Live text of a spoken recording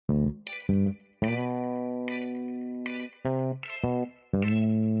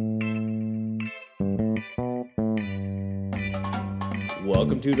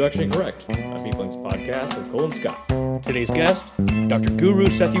Welcome to Direction Correct, a People's podcast with Cole and Scott. Today's guest, Dr. Guru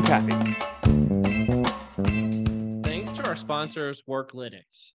Sethupathy. Thanks to our sponsors,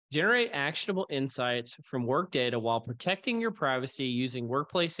 Worklytics. Generate actionable insights from work data while protecting your privacy using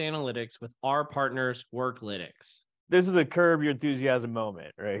workplace analytics with our partners, Worklytics. This is a curb your enthusiasm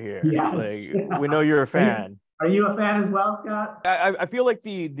moment right here. Yes. We know you're a fan. Are you a fan as well, Scott? I feel like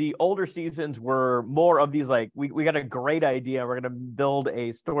the older seasons were more of these, like, we got a great idea, we're going to build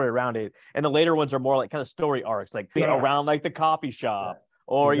a story around it. And the later ones are more like kind of story arcs, like around like the coffee shop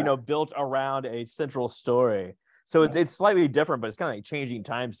or, built around a central story. So it's slightly different, but it's kind of like changing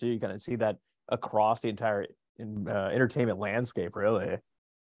times too. You kind of see that across the entire entertainment landscape, really.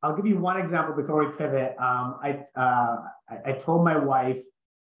 I'll give you one example before we pivot. I told my wife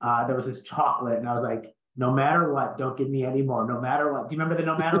there was this chocolate, and I was like, no matter what, don't give me any more. No matter what. Do you remember the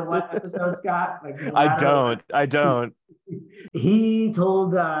no matter what episode, Scott? Like, I don't. He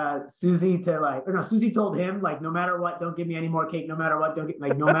told Susie to Susie told him, like, no matter what, don't give me any more cake. No matter what, don't get,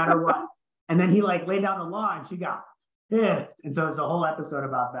 like, no matter what. And then he like laid down the law and she got pissed. And so it's a whole episode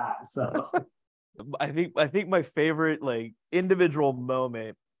about that. So I think my favorite like individual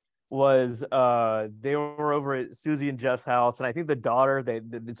moment was they were over at Susie and Jeff's house, and I think the daughter,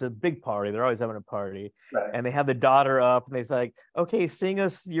 it's a big party, they're always having a party, right. And they have the daughter up and they're like, okay, sing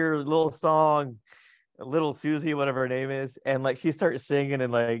us your little song, little Susie, whatever her name is, and like she starts singing,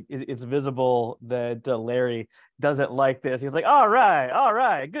 and like it's visible that Larry doesn't like this. He's like, all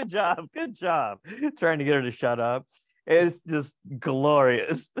right, good job, trying to get her to shut up. It's just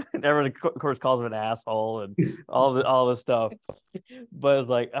glorious. And everyone, of course, calls him an asshole and all this stuff. But it's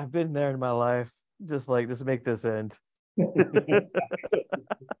like, I've been there in my life. Just make this end.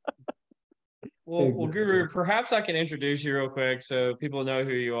 Well, Guru, perhaps I can introduce you real quick so people know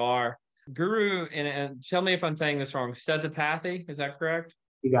who you are. Guru, and tell me if I'm saying this wrong, Sethupathy, is that correct?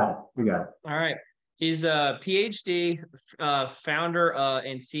 You got it. All right. He's a PhD founder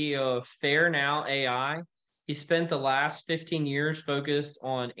and CEO of Fair Now AI. He spent the last 15 years focused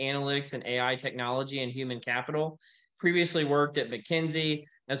on analytics and AI technology and human capital. Previously worked at McKinsey,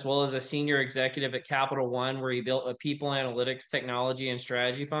 as well as a senior executive at Capital One, where he built a people analytics technology and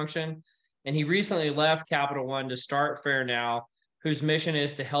strategy function. And he recently left Capital One to start Fair Now, whose mission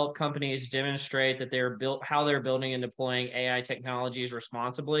is to help companies demonstrate that how they're building and deploying AI technologies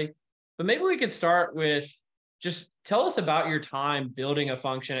responsibly. But maybe we could start with just tell us about your time building a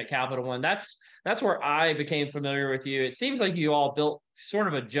function at Capital One. That's where I became familiar with you. It seems like you all built sort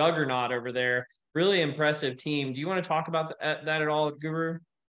of a juggernaut over there. Really impressive team. Do you want to talk about that at all, Guru?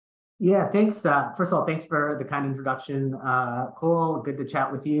 Yeah, thanks. First of all, thanks for the kind introduction. Cole, good to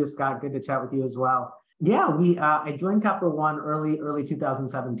chat with you. Scott, good to chat with you as well. Yeah, I joined Capital One early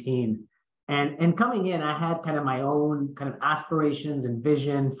 2017. And coming in, I had kind of my own kind of aspirations and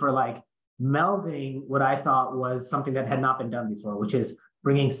vision for like melding what I thought was something that had not been done before, which is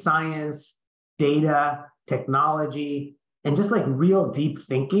bringing science, data, technology, and just like real deep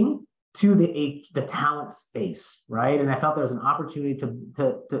thinking to the talent space, right? And I felt there was an opportunity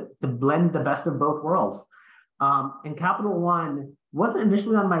to blend the best of both worlds. And Capital One wasn't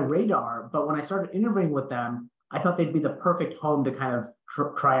initially on my radar, but when I started interviewing with them, I thought they'd be the perfect home to kind of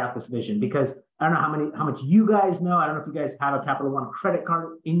try out this vision, because I don't know how much you guys know. I don't know if you guys have a Capital One credit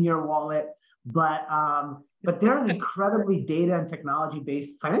card in your wallet, but they're an incredibly data and technology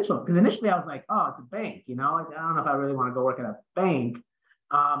based financial. Because initially I was like, oh, it's a bank, I don't know if I really want to go work at a bank.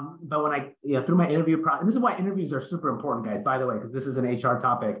 But when I, through my interview process, and this is why interviews are super important, guys, by the way, because this is an HR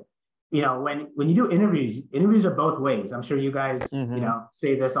topic. When you do interviews are both ways. I'm sure you guys,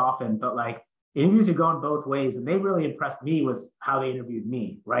 say this often, but like interviews are going both ways. And they really impressed me with how they interviewed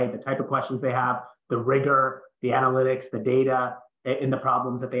me, right? The type of questions they have, the rigor, the analytics, the data, and the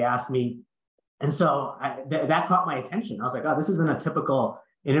problems that they asked me. And so that caught my attention. I was like, oh, this isn't a typical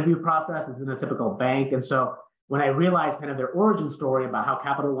interview process. This isn't a typical bank. And so when I realized kind of their origin story about how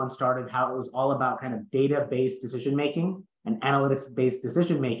Capital One started, how it was all about kind of data-based decision-making and analytics-based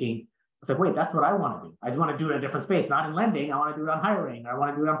decision-making, I was like, wait, that's what I want to do. I just want to do it in a different space, not in lending. I want to do it on hiring. I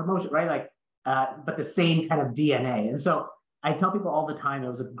want to do it on promotion, right? But the same kind of DNA. And so I tell people all the time, it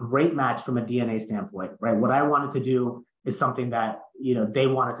was a great match from a DNA standpoint, right? What I wanted to do is something that, they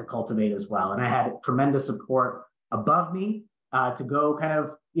wanted to cultivate as well. And I had tremendous support above me to go kind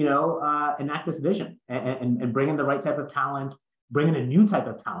of, enact this vision and bring in the right type of talent, bring in a new type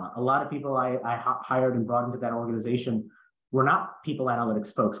of talent. A lot of people I hired and brought into that organization were not people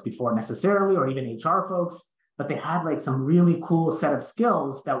analytics folks before necessarily, or even HR folks, but they had like some really cool set of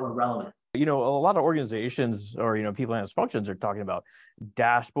skills that were relevant. A lot of organizations or, people analyst functions are talking about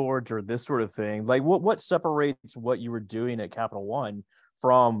dashboards or this sort of thing. Like what separates what you were doing at Capital One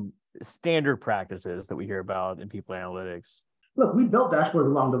from standard practices that we hear about in people analytics. Look, we built dashboards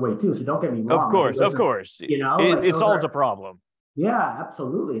along the way too, so don't get me wrong. Of course. It solves a problem. Yeah,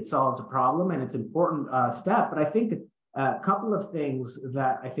 absolutely. It solves a problem, and it's an important step. But I think a couple of things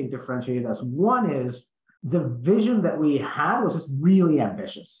that I think differentiated us. One is the vision that we had was just really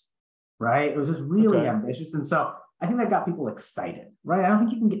ambitious, right? It was just really ambitious. And so I think that got people excited, right? I don't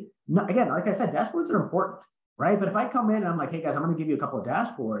think you can get, again, like I said, dashboards are important, right? But if I come in and I'm like, hey guys, I'm going to give you a couple of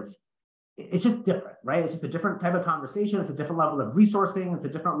dashboards, it's just different, right? It's just a different type of conversation. It's a different level of resourcing. It's a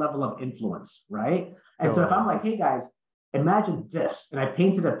different level of influence, right? And so if I'm like, hey guys, imagine this, and I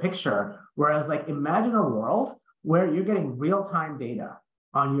painted a picture where I was like, imagine a world where you're getting real-time data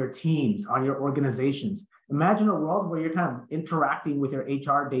on your teams, on your organizations. Imagine a world where you're kind of interacting with your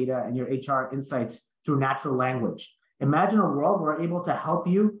HR data and your HR insights through natural language. Imagine a world where we're able to help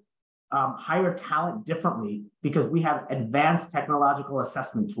you hire talent differently because we have advanced technological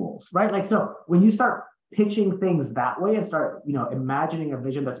assessment tools, right? Like, so when you start pitching things that way and start, imagining a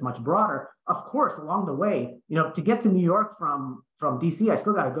vision that's much broader, of course, along the way, to get to New York from DC, I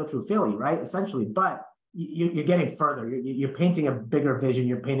still got to go through Philly, right? Essentially, but you're getting further. You're painting a bigger vision.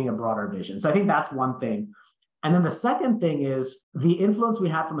 You're painting a broader vision. So I think that's one thing. And then the second thing is the influence we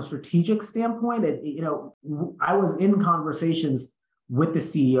have from a strategic standpoint. I was in conversations with the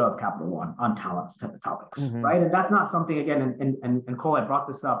CEO of Capital One on talent topics, right? And that's not something, again, and Cole, I brought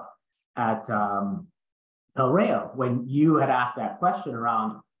this up at El Rayo when you had asked that question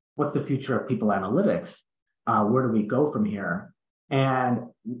around what's the future of people analytics? Where do we go from here? And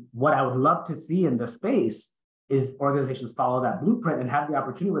what I would love to see in this space is organizations follow that blueprint and have the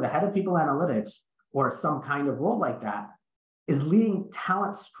opportunity where the head of people analytics or some kind of role like that is leading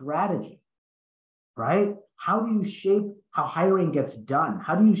talent strategy, right? How do you shape how hiring gets done?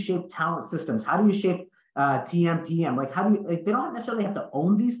 How do you shape talent systems? How do you shape TM? Like, how do you, they don't necessarily have to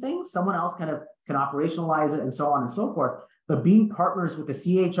own these things. Someone else kind of can operationalize it and so on and so forth. But being partners with the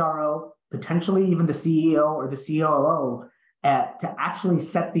CHRO, potentially even the CEO or the COO, to actually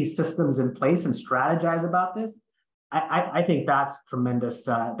set these systems in place and strategize about this, I think that's tremendous.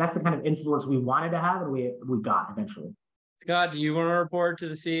 That's the kind of influence we wanted to have, and we got eventually. Scott, do you want to report to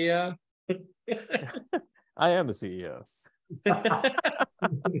the CEO? I am the CEO. Yeah,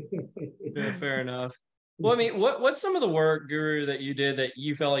 fair enough. Well, I mean, what's some of the work, Guru, that you did that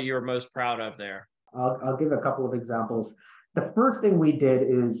you felt like you were most proud of there? I'll give a couple of examples. The first thing we did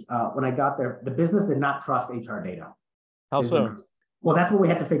is when I got there, the business did not trust HR data. How so? Well, that's what we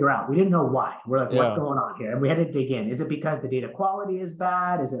had to figure out. We didn't know why. We're like, what's going on here? And we had to dig in. Is it because the data quality is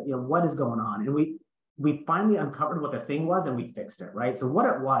bad? Is it, what is going on? And we finally uncovered what the thing was and we fixed it, right? So what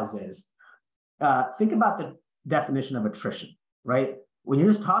it was is, think about the definition of attrition, right? When you're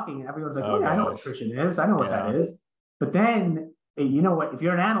just talking, everyone's like, I know what attrition is. I know what that is. But then, what, if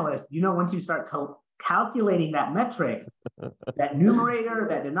you're an analyst, once you start calculating that metric, that numerator,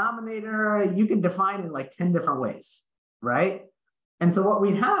 that denominator, you can define it like 10 different ways, right? And so what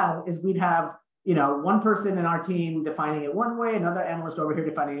we'd have is one person in our team defining it one way, another analyst over here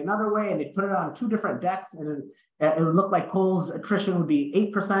defining it another way, and they'd put it on two different decks, and it would look like Cole's attrition would be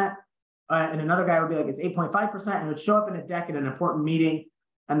 8%, and another guy would be like, it's 8.5%, and it would show up in a deck in an important meeting,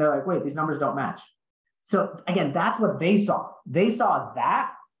 and they're like, wait, these numbers don't match. So again, that's what they saw. They saw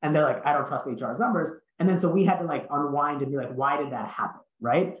that, and they're like, I don't trust HR's numbers. And then so we had to unwind and be like, why did that happen,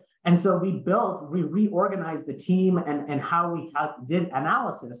 right? And so we reorganized the team and how we did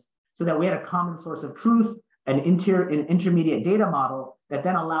analysis so that we had a common source of truth, an intermediate data model that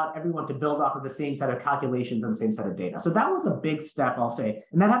then allowed everyone to build off of the same set of calculations and the same set of data. So that was a big step, I'll say.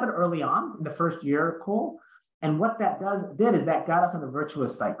 And that happened early on in the first year, Cole. And what that did is that got us on a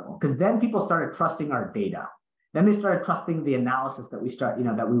virtuous cycle, because then people started trusting our data. Then they started trusting the analysis that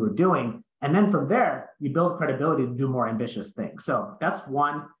that we were doing. And then from there, you build credibility to do more ambitious things. So that's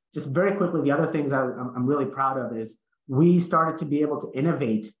one. Just very quickly, the other things I'm really proud of is we started to be able to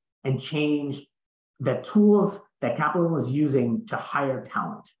innovate and change the tools that Capital One was using to hire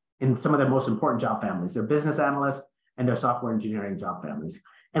talent in some of their most important job families, their business analysts and their software engineering job families.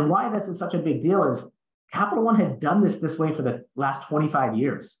 And why this is such a big deal is Capital One had done this way for the last 25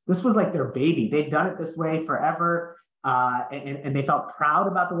 years. This was like their baby. They'd done it this way forever, and they felt proud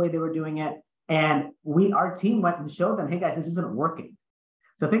about the way they were doing it. And our team went and showed them, hey guys, this isn't working.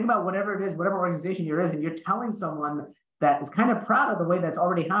 So think about whatever it is, whatever organization you're in, and you're telling someone that is kind of proud of the way that's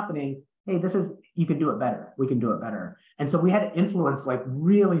already happening, hey, you can do it better. We can do it better. And so we had to influence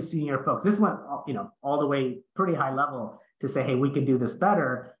really senior folks. This went, all the way pretty high level to say, hey, we can do this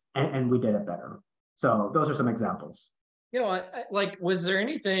better. And we did it better. So those are some examples. Was there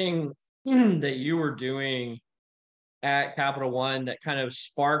anything that you were doing at Capital One that kind of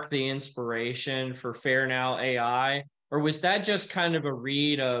sparked the inspiration for Fair Now AI? Or was that just kind of a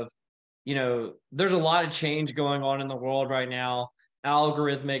read of, there's a lot of change going on in the world right now.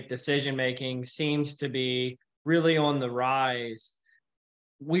 Algorithmic decision making seems to be really on the rise.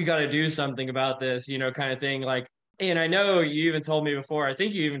 We got to do something about this, kind of thing. Like, and I know you even told me before, I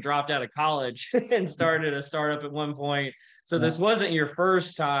think you even dropped out of college and started a startup at one point. So this wasn't your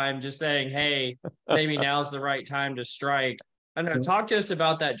first time just saying, hey, maybe now's the right time to strike. I don't know. Talk to us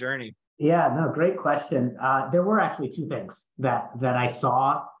about that journey. Yeah, no, great question. There were actually two things that I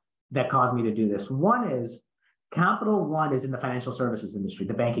saw that caused me to do this. One is Capital One is in the financial services industry,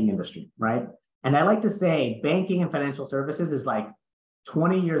 the banking industry, right? And I like to say banking and financial services is like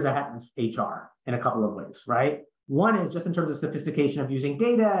 20 years ahead of HR in a couple of ways, right? One is just in terms of sophistication of using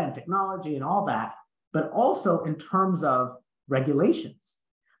data and technology and all that, but also in terms of regulations,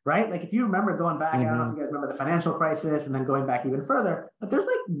 right? Like if you remember going back, I don't know if you guys remember the financial crisis and then going back even further, but there's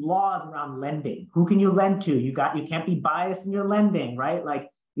like laws around lending. Who can you lend to? You can't be biased in your lending, right? Like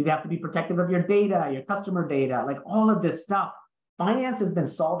you have to be protective of your data, your customer data, like all of this stuff. Finance has been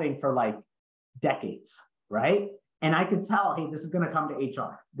solving for like decades, right? And I could tell, hey, this is going to come to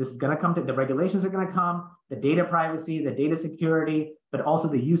HR. This is going to come to, the regulations are going to come, the data privacy, the data security, but also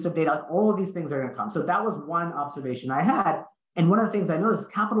the use of data. All of these things are going to come. So that was one observation I had. And one of the things I noticed is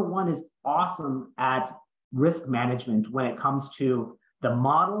Capital One is awesome at risk management when it comes to the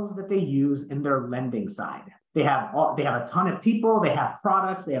models that they use in their lending side. They have a ton of people, they have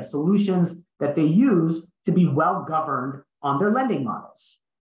products, they have solutions that they use to be well governed on their lending models.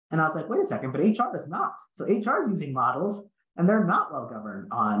 And I was like, wait a second, but HR is not. So HR is using models and they're not well governed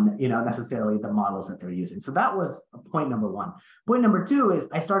on, necessarily the models that they're using. So that was point number one. Point number two is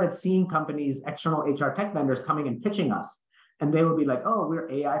I started seeing companies, external HR tech vendors coming and pitching us. And they would be like, oh, we're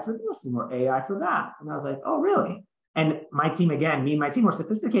AI for this and we're AI for that. And I was like, oh, really? And my team, again, me and my team were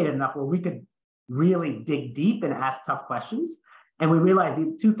sophisticated enough where we could really dig deep and ask tough questions. And we realized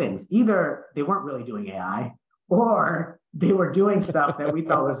two things. Either they weren't really doing AI or they were doing stuff that we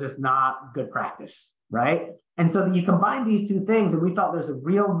thought was just not good practice, right? And so you combine these two things and we felt there's a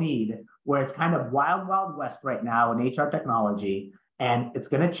real need where it's kind of wild, wild west right now in HR technology, and it's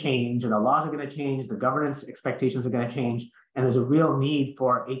going to change and the laws are going to change, the governance expectations are going to change, and there's a real need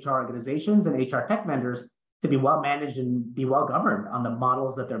for HR organizations and HR tech vendors to be well managed and be well governed on the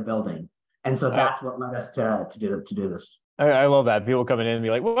models that they're building. And so that's what led us to do this. I love that. People coming in and be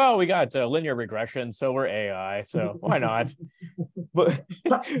like, well, we got linear regression, so we're AI, so why not? But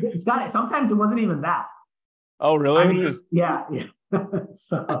Scott, sometimes it wasn't even that. Oh, really? I mean, yeah.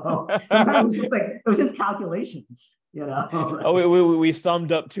 So sometimes it was just calculations, Oh, we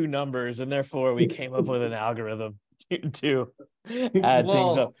summed up two numbers and therefore we came up with an algorithm to add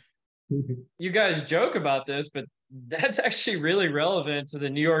things up. You guys joke about this, but that's actually really relevant to the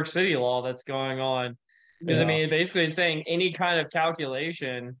New York City law that's going on. Because I mean, basically it's saying any kind of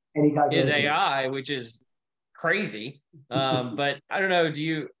calculation is AI, which is crazy. But I don't know.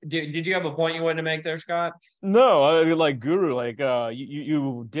 Did you have a point you wanted to make there, Scott? No, like Guru, like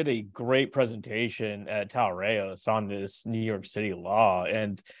you did a great presentation at Taurus on this New York City law,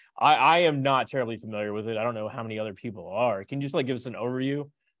 and I am not terribly familiar with it. I don't know how many other people are. Can you just like give us an overview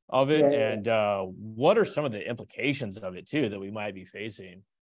of it, and what are some of the implications of it too that we might be facing?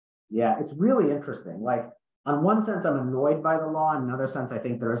 Yeah, it's really interesting. Like on one sense, I'm annoyed by the law. In another sense, I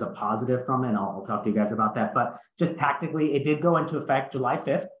think there is a positive from it. And I'll talk to you guys about that. But just tactically, it did go into effect July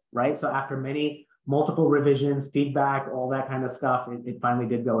 5th, right? So after multiple revisions, feedback, all that kind of stuff, it finally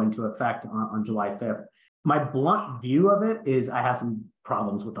did go into effect on July 5th. My blunt view of it is I have some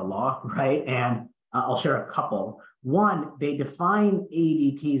problems with the law, right? And I'll share a couple. One, they define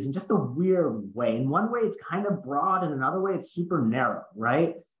ADTs in just a weird way. In one way, it's kind of broad, and another way, it's super narrow,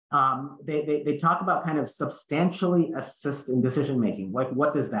 right? They talk about kind of substantially assist in decision making. Like,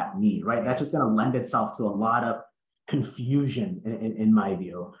 what does that mean, right? That's just going to lend itself to a lot of confusion, in my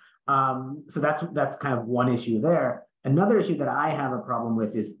view. So that's kind of one issue there. Another issue that I have a problem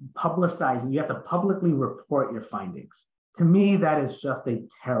with is publicizing. You have to publicly report your findings. To me, that is just a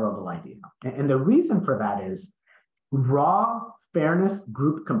terrible idea. And the reason for that is raw fairness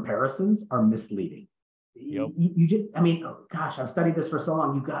group comparisons are misleading. Yep. I've studied this for so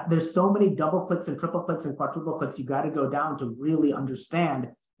long. There's so many double clicks and triple clicks and quadruple clicks. You got to go down to really understand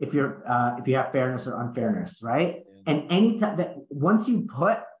if you have fairness or unfairness, right? Yeah. And anytime that once you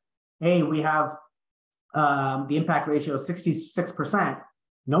put, hey, we have the impact ratio of 66%,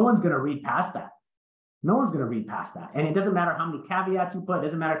 no one's going to read past that. No one's going to read past that. And it doesn't matter how many caveats you put. It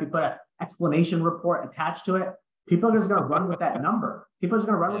doesn't matter if you put an explanation report attached to it. People are just going to run with that number. People are just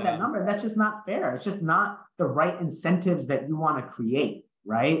going to run with that number. And that's just not fair. It's just not the right incentives that you want to create,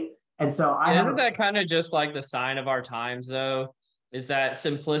 right? And so isn't that kind of just like the sign of our times, though? Is that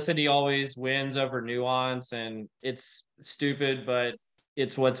simplicity always wins over nuance, and it's stupid, but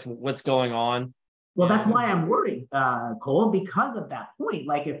it's what's going on. Well, that's why I'm worried, Cole, because of that point.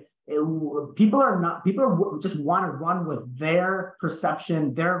 Like, if people just want to run with their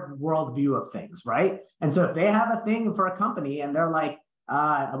perception, their worldview of things, right? And so if they have a thing for a company and they're like,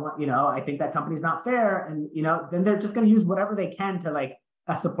 I think that company's not fair, and then they're just going to use whatever they can to like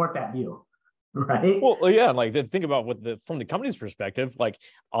support that view. Right. Well, yeah. Like, think about from the company's perspective. Like,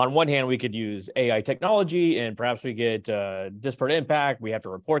 on one hand, we could use AI technology, and perhaps we get disparate impact. We have to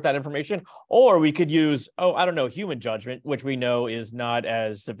report that information, or we could use, human judgment, which we know is not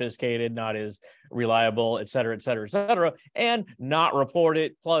as sophisticated, not as reliable, et cetera, et cetera, et cetera, and not report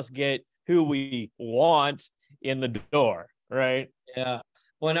it. Plus, get who we want in the door. Right. Yeah.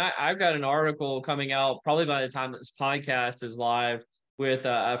 Well, and I've got an article coming out probably by the time this podcast is live, with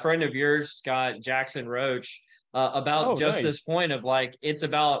a friend of yours, Scott Jackson Roach, about this point of like, it's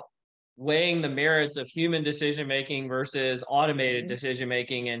about weighing the merits of human decision-making versus automated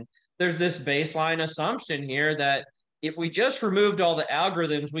decision-making. And there's this baseline assumption here that if we just removed all the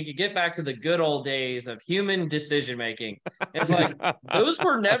algorithms, we could get back to the good old days of human decision-making. It's like, those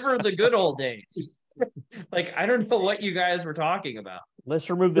were never the good old days. Like, I don't know what you guys were talking about. Let's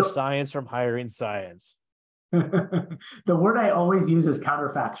remove the science from hiring science. The word I always use is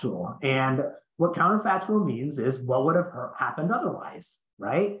counterfactual. And what counterfactual means is what would have happened otherwise,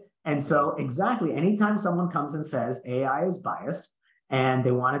 right? And so exactly, anytime someone comes and says AI is biased and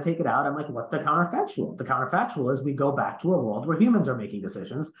they want to take it out, I'm like, what's the counterfactual? The counterfactual is we go back to a world where humans are making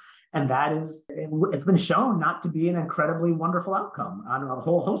decisions. And that is, it's been shown not to be an incredibly wonderful outcome on a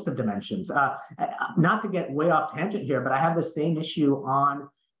whole host of dimensions. Not to get way off tangent here, but I have the same issue on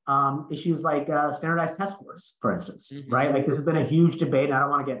issues like standardized test scores, for instance, right? Like, this has been a huge debate, and I don't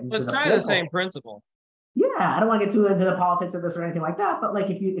want to get into it's kind of the same principle. Yeah, I don't want to get too into the politics of this or anything like that. But like,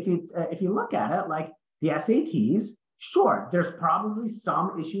 if you look at it, like the SATs, sure, there's probably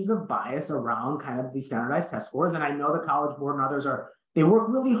some issues of bias around kind of these standardized test scores, and I know the College Board and others they work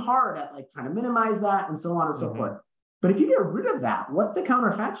really hard at like trying to minimize that and so on and so forth. But if you get rid of that, what's the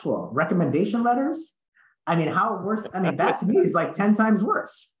counterfactual? Recommendation letters? I mean, that to me is like 10 times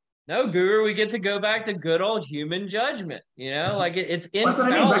worse. No, Guru, we get to go back to good old human judgment. Like it's infallible. That's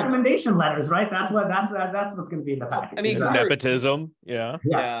what I mean. Recommendation letters, right? That's what's going to be in the package. I mean, exactly. Nepotism.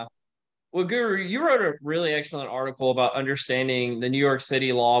 Yeah. Well, Guru, you wrote a really excellent article about understanding the New York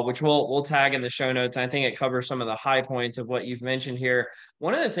City law, which we'll tag in the show notes. I think it covers some of the high points of what you've mentioned here.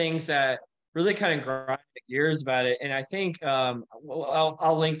 One of the things that really kind of grind the gears about it, and I think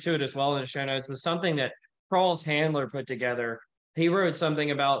I'll link to it as well in the show notes, was something that Charles Handler put together. He wrote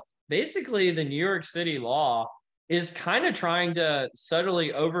something about basically the New York City law is kind of trying to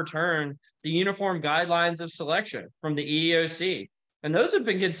subtly overturn the uniform guidelines of selection from the EEOC. And those have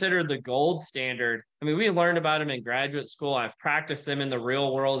been considered the gold standard. I mean, we learned about them in graduate school. I've practiced them in the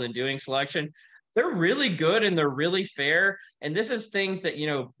real world in doing selection. They're really good and they're really fair. And this is things that,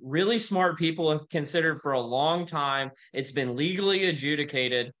 really smart people have considered for a long time. It's been legally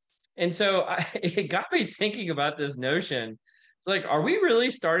adjudicated. And so it got me thinking about this notion. Like, are we really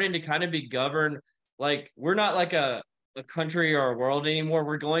starting to kind of be governed? Like, we're not like a country or a world anymore.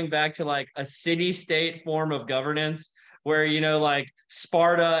 We're going back to like a city-state form of governance where, like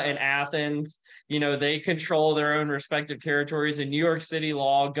Sparta and Athens, they control their own respective territories, and New York City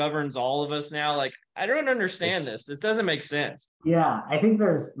law governs all of us now. Like, I don't understand this. This doesn't make sense. Yeah, I think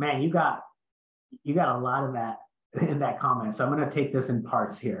you got a lot of that in that comment. So I'm going to take this in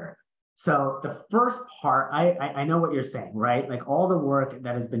parts here. So the first part, I know what you're saying, right? Like all the work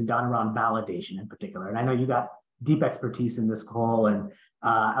that has been done around validation in particular. And I know you got deep expertise in this, Cole. And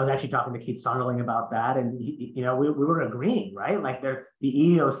I was actually talking to Keith Sonderling about that. And, we were agreeing, right? Like the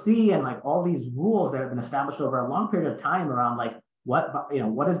EEOC and like all these rules that have been established over a long period of time around like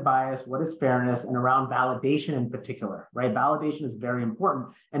what is bias, what is fairness, and around validation in particular, right? Validation is very important.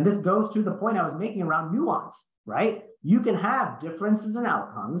 And this goes to the point I was making around nuance, right? You can have differences in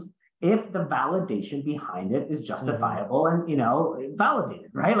outcomes if the validation behind it is justifiable and,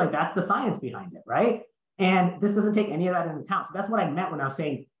 validated, right? Like that's the science behind it, right? And this doesn't take any of that into account. So that's what I meant when I was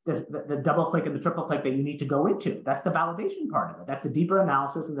saying the double click and the triple click that you need to go into. That's the validation part of it. That's the deeper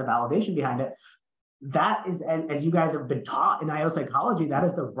analysis and the validation behind it. That is, as you guys have been taught in IO psychology, that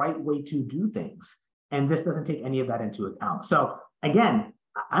is the right way to do things. And this doesn't take any of that into account. So again,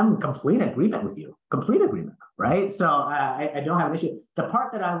 I'm in complete agreement with you. Complete agreement, right? So I don't have an issue. The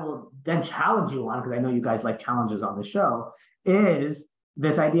part that I will then challenge you on, because I know you guys like challenges on the show, is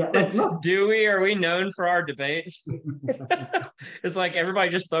this idea, like, look. Do we? Are we known for our debates? It's like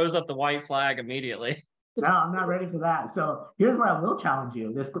everybody just throws up the white flag immediately. No, I'm not ready for that. So here's where I will challenge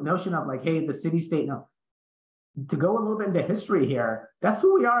you. This notion of like, hey, the city state, no, to go a little bit into history here, that's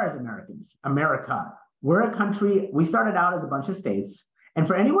who we are as Americans, America. We're a country, we started out as a bunch of states. And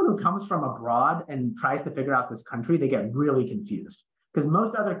for anyone who comes from abroad and tries to figure out this country, they get really confused because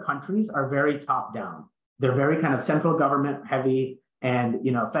most other countries are very top down. They're very kind of central government heavy and,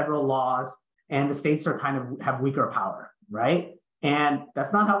 you know, federal laws, and the states are kind of have weaker power, right? And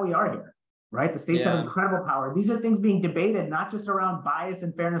that's not how we are here, right? The states have incredible power. These are things being debated, not just around bias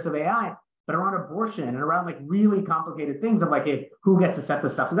and fairness of AI, but around abortion and around like really complicated things of like, hey, who gets to set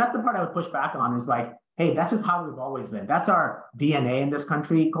this stuff? So that's the part I would push back on is like, hey, that's just how we've always been. That's our DNA in this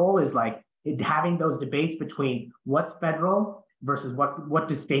country, Cole, is like having those debates between what's federal versus what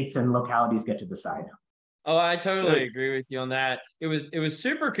do states and localities get to decide. Oh, I totally agree with you on that. It was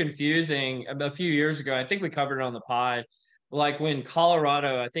super confusing a few years ago. I think we covered it on the pod. Like when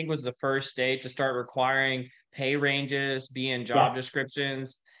Colorado, I think, was the first state to start requiring pay ranges be in job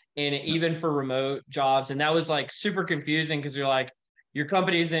descriptions, and even for remote jobs. And that was like super confusing because you're like, your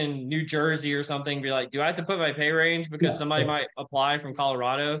company's in New Jersey or something, be like, do I have to put my pay range because somebody might apply from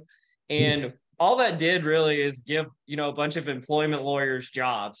Colorado? And all that did really is give, you know, a bunch of employment lawyers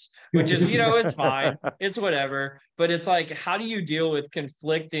jobs, which is, you know, it's fine. It's whatever. But it's like, how do you deal with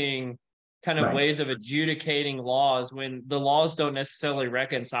conflicting kind of ways of adjudicating laws when the laws don't necessarily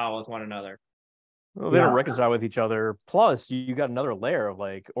reconcile with one another? Well, they don't reconcile with each other. Plus, you got another layer of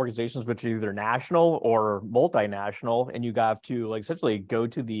like organizations which are either national or multinational, and you have to like essentially go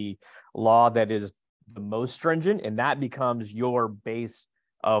to the law that is the most stringent, and that becomes your base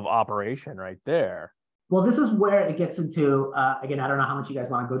of operation right there. Well, this is where it gets into again, I don't know how much you guys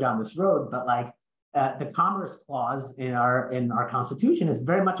want to go down this road, but like the Commerce Clause in our Constitution is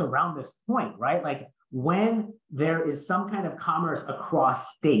very much around this point, right? Like when there is some kind of commerce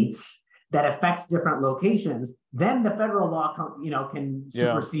across states that affects different locations, then the federal law can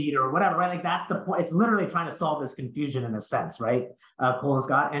supersede or whatever, right? Like that's the point. It's literally trying to solve this confusion in a sense, right? Cole and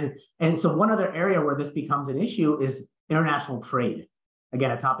Scott. And so one other area where this becomes an issue is international trade.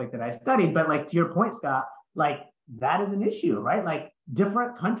 Again, a topic that I studied, but like to your point, Scott, like that is an issue, right? Like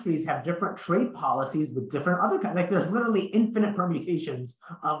different countries have different trade policies with different other like there's literally infinite permutations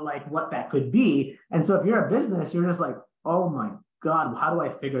of like what that could be. And so if you're a business, you're just like, oh my God, how do I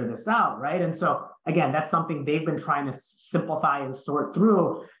figure this out, right? And so again, that's something they've been trying to simplify and sort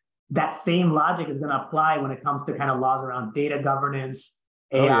through. That same logic is going to apply when it comes to kind of laws around data governance,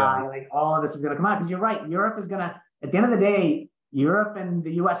 AI, like all of this is going to come out. Because you're right, Europe is going to, at the end of the day, Europe and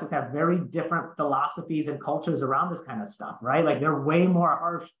the US just have very different philosophies and cultures around this kind of stuff, right? Like they're way more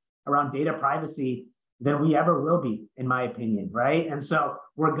harsh around data privacy than we ever will be, in my opinion, right? And so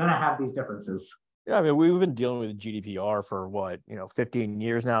we're going to have these differences. Yeah, I mean, we've been dealing with GDPR for 15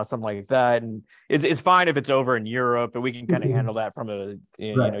 years now, something like that. And it's fine if it's over in Europe, and we can kind of handle that from a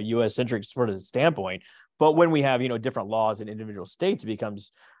US centric sort of standpoint. But when we have, different laws in individual states, it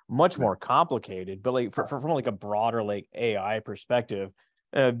becomes much more complicated. But like from like a broader like AI perspective,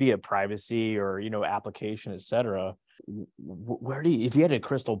 be it privacy or, application, et cetera, where do you, if you had a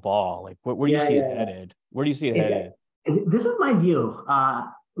crystal ball, like where do you see it headed? Where do you see it headed? This is my view.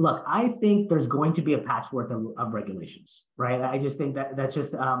 Look, I think there's going to be a patchwork of regulations, right? I just think that's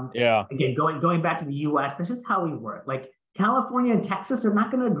just, again, going back to the US, that's just how we work. Like California and Texas are not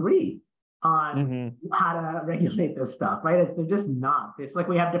going to agree on how to regulate this stuff, right? They're just not. It's like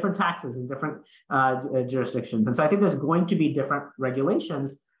we have different taxes in different jurisdictions. And so I think there's going to be different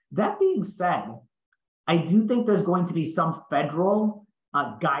regulations. That being said, I do think there's going to be some federal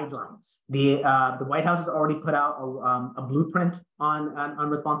guidelines. The White House has already put out a blueprint on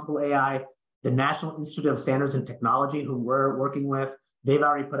responsible AI. The National Institute of Standards and Technology, who we're working with, they've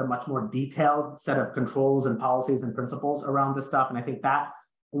already put a much more detailed set of controls and policies and principles around this stuff. And I think that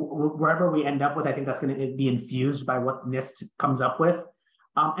wherever we end up with, I think that's going to be infused by what NIST comes up with.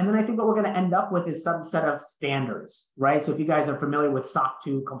 And then I think what we're going to end up with is some set of standards, right? So if you guys are familiar with SOC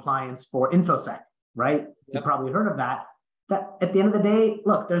 2 compliance for InfoSec, right? You've probably heard of that. That at the end of the day,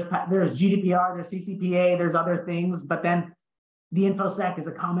 look, there's GDPR, there's CCPA, there's other things, but then the InfoSec is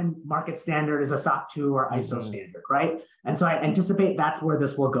a common market standard, is a SOC 2 or ISO standard, right? And so I anticipate that's where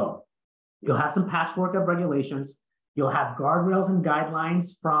this will go. You'll have some patchwork of regulations. You'll have guardrails and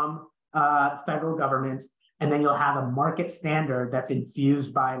guidelines from federal government, and then you'll have a market standard that's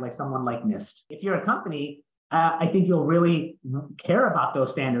infused by like someone like NIST. If you're a company, I think you'll really care about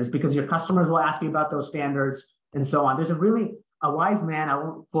those standards because your customers will ask you about those standards and so on. There's a wise man, I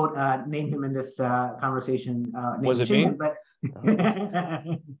won't quote, name him in this conversation. Was it me? But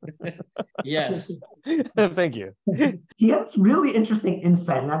Yes. Thank you. He had this really interesting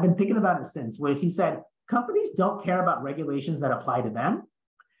insight, and I've been thinking about it since, where he said, companies don't care about regulations that apply to them.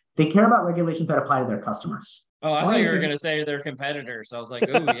 They care about regulations that apply to their customers. Oh, I thought you were going to say their competitors. I was like,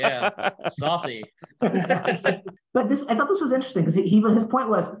 oh, yeah, saucy. But I thought this was interesting because his point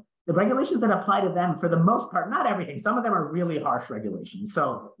was the regulations that apply to them, for the most part, not everything. Some of them are really harsh regulations.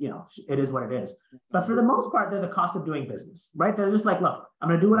 So, it is what it is. But for the most part, they're the cost of doing business, right? They're just like, look, I'm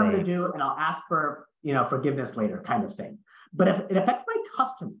going to do what I'm going to do, and I'll ask for, forgiveness later kind of thing. But if it affects my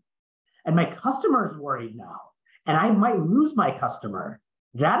customer, and my customer is worried now, and I might lose my customer,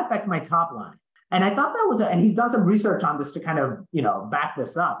 that affects my top line. And I thought that was, and he's done some research on this to kind of, back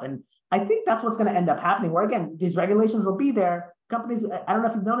this up. And I think that's what's going to end up happening, where again, these regulations will be there. Companies, I don't know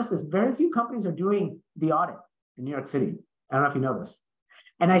if you've noticed this, very few companies are doing the audit in New York City. I don't know if you know this.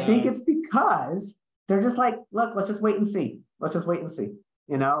 And I think it's because they're just like, look, let's just wait and see. Let's just wait and see.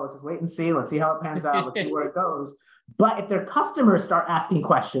 Let's just wait and see. Let's see how it pans out. Let's see where it goes. But if their customers start asking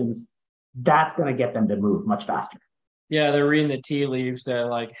questions, that's going to get them to move much faster. Yeah, they're reading the tea leaves that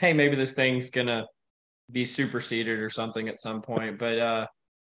like, hey, maybe this thing's gonna be superseded or something at some point. But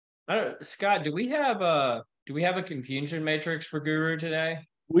I don't, Scott, do we have a confusion matrix for Guru today?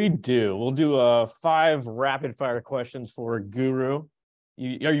 We do. We'll do 5 rapid fire questions for Guru.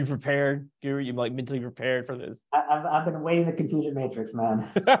 Are you prepared, Guru? You like mentally prepared for this? I've been waiting the confusion matrix,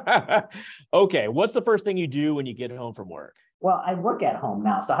 man. Okay, what's the first thing you do when you get home from work? Well, I work at home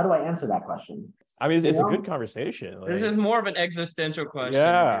now, so how do I answer that question? I mean, it's a good conversation. This is more of an existential question.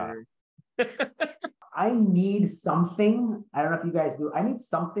 Yeah. I need something. I don't know if you guys do. I need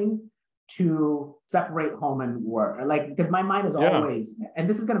something to separate home and work. Because my mind is always, and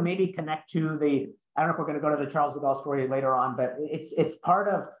this is going to maybe connect to I don't know if we're going to go to the Charles de Gaulle story later on, but it's part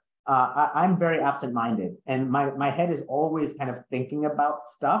of, I'm very absent-minded, and my head is always kind of thinking about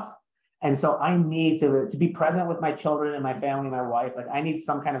stuff. And so I need to be present with my children and my family, my wife. Like I need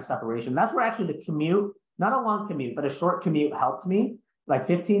some kind of separation. That's where actually the commute, not a long commute, but a short commute helped me. Like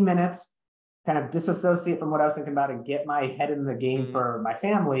 15 minutes, kind of disassociate from what I was thinking about and get my head in the game for my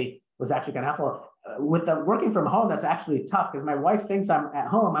family was actually kind of helpful. With the working from home, that's actually tough because my wife thinks I'm at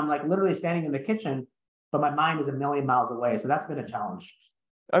home. I'm like literally standing in the kitchen, but my mind is a million miles away. So that's been a challenge.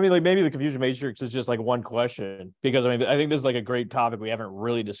 I mean, like maybe the confusion matrix is just like one question, because I think this is like a great topic we haven't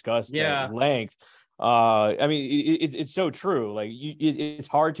really discussed at length. I mean, it's so true. Like it's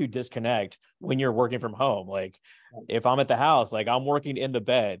hard to disconnect when you're working from home. Like if I'm at the house, like I'm working in the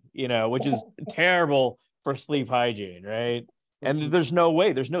bed, which is terrible for sleep hygiene, right? And there's no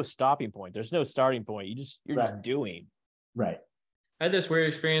way, there's no stopping point. There's no starting point. You're just doing. Right. I had this weird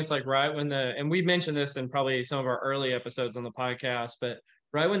experience, like right when and we mentioned this in probably some of our early episodes on the podcast, but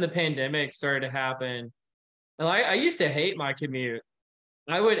right when the pandemic started to happen, and I used to hate my commute.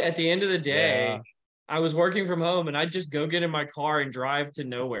 I would, at the end of the day, I was working from home and I'd just go get in my car and drive to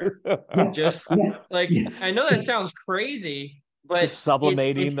nowhere. I know that sounds crazy, but just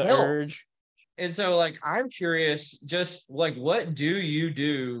sublimating the urge. And so like, I'm curious, just like, what do you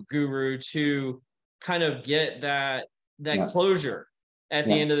do, Guru, to kind of get that closure at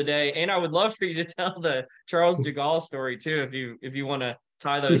the end of the day? And I would love for you to tell the Charles de Gaulle story too, if you want to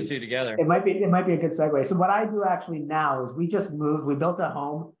tie those two together. It might be a good segue. So what I do actually now is we just moved. We built a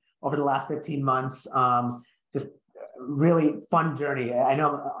home over the last 15 months. Just really fun journey. I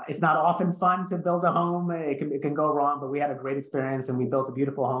know it's not often fun to build a home. It can go wrong, but we had a great experience and we built a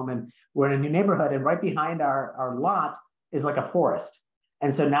beautiful home, and we're in a new neighborhood, and right behind our lot is like a forest.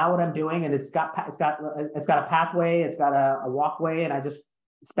 And so now what I'm doing, and it's got a pathway, it's got a walkway, and I just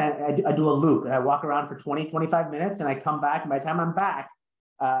I do a loop, and I walk around for 20, 25 minutes, and I come back, and by the time I'm back,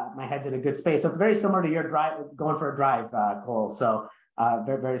 my head's in a good space. So it's very similar to your going for a drive, Cole. So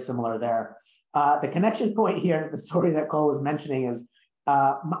very, very similar there. The connection point here, the story that Cole was mentioning is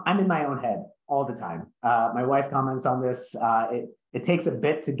I'm in my own head all the time. My wife comments on this. It takes a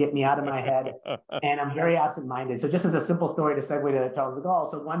bit to get me out of my head, and I'm very absent-minded. So just as a simple story to segue to Charles de Gaulle.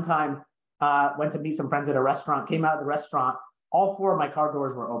 So one time, went to meet some friends at a restaurant, came out of the restaurant, all 4 of my car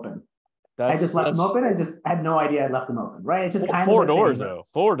doors were open. I just left them open. I just had no idea I left them open, right? It's just kind 4 doors though.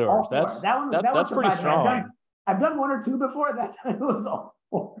 4 doors. That's pretty strong. I've done 1 or 2 before. That time it was all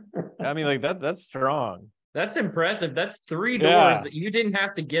 4. I mean, like that's strong. That's impressive. That's 3 doors that you didn't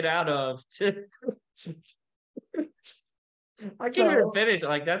have to get out of. I can't even finish.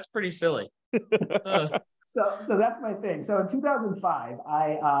 Like that's pretty silly. So that's my thing. So in 2005,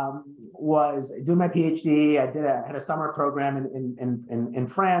 I was doing my PhD. Had a summer program in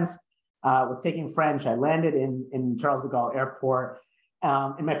France. Was taking French. I landed in Charles de Gaulle Airport,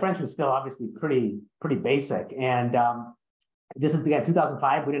 and my French was still obviously pretty basic. And this is again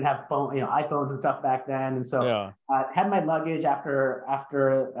 2005. We didn't have iPhones and stuff back then, and so Yeah. had my luggage after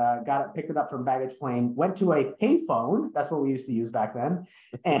picked it up from baggage claim. Went to a payphone. That's what we used to use back then,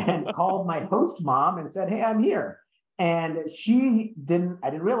 and called my host mom and said, "Hey, I'm here." And I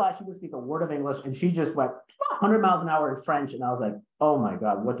didn't realize she didn't speak a word of English, and she just went 100 miles an hour in French, and I was like, "Oh my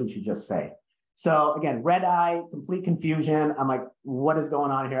God, what did she just say?" So again, red eye, complete confusion. I'm like, what is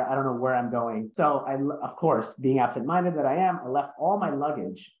going on here? I don't know where I'm going. So I, of course, being absent-minded that I am, I left all my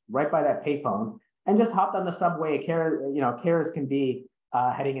luggage right by that payphone and just hopped on the subway, care as can be,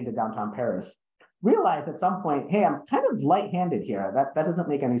 heading into downtown Paris. Realized at some point, hey, I'm kind of light-handed here. That doesn't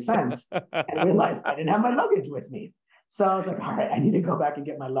make any sense. And realized I didn't have my luggage with me. So I was like, all right, I need to go back and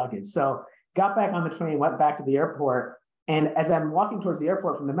get my luggage. So got back on the train, went back to the airport. And as I'm walking towards the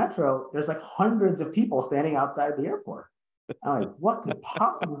airport from the metro, there's like hundreds of people standing outside the airport. I'm like, what could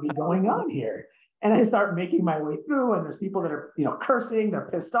possibly be going on here? And I start making my way through, and there's people that are, cursing, they're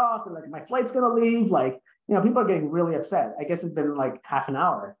pissed off, they're like, my flight's gonna leave. Like, people are getting really upset. I guess it's been like half an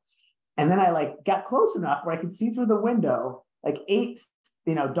hour. And then I got close enough where I could see through the window, like 8,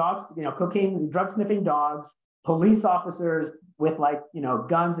 dogs, cocaine, drug sniffing dogs, police officers with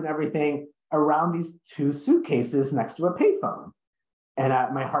guns and everything around these 2 suitcases next to a payphone. And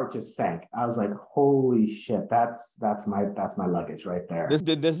my heart just sank. I was like, holy shit, that's my luggage right there. This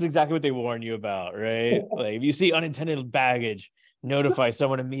is exactly what they warn you about, right? Like if you see unintended baggage, notify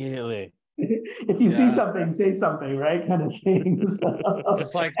someone immediately. If you see something, say something, right? Kind of thing. So,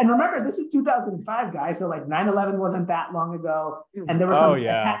 It's like, and remember, this is 2005, guys. So 9/11 wasn't that long ago, and there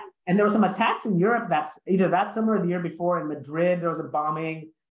were some attacks in Europe. That's either that summer or the year before. In Madrid, there was a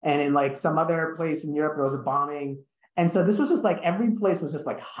bombing. And in some other place in Europe, there was a bombing. And so this was just every place was just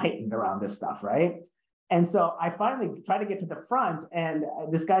heightened around this stuff, right? And so I finally tried to get to the front, and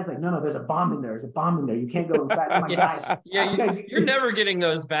this guy's like, no, there's a bomb in there. There's a bomb in there. You can't go inside. I'm like, guys. You're never getting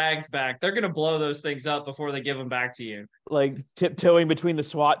those bags back. They're going to blow those things up before they give them back to you. Like tiptoeing between the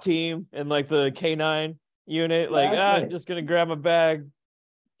SWAT team and the K9 unit. I'm just going to grab my bag.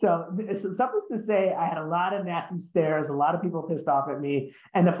 So suffice to say, I had a lot of nasty stares, a lot of people pissed off at me.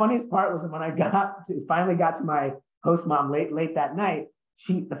 And the funniest part was when I finally got to my host mom late that night,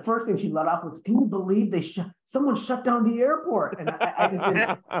 the first thing she let off was, "Can you believe someone shut down the airport?" And I just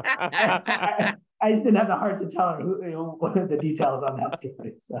didn't, I just didn't have the heart to tell her what are the details on that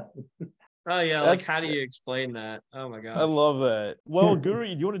story. So. Oh yeah, how do you explain that? Oh my God, I love that. Well,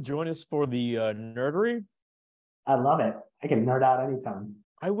 Guru, do you want to join us for the nerdery? I love it. I can nerd out anytime.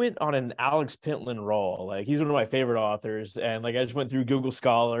 I went on an Alex Pentland roll. He's one of my favorite authors, and I just went through Google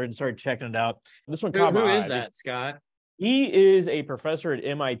Scholar and started checking it out. This one caught my eye. Who is that, Scott? He is a professor at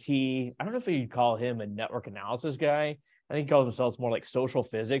MIT. I don't know if you'd call him a network analysis guy. I think he calls himself more like social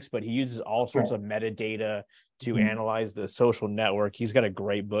physics, but he uses all sorts of metadata to analyze the social network. He's got a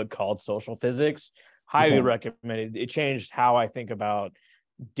great book called Social Physics. Highly recommended. It changed how I think about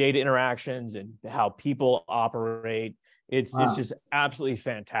data interactions and how people operate. It's just absolutely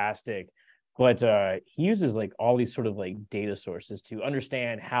fantastic. But he uses all these sort of data sources to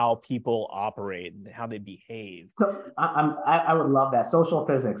understand how people operate and how they behave. So I would love that. Social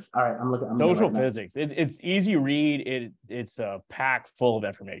physics. All right, I'm looking. Social physics. It's easy read. It's a pack full of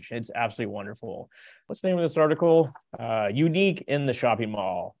information. It's absolutely wonderful. What's the name of this article? Unique in the shopping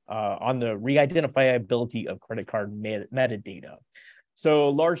mall on the re-identifiability of credit card metadata. So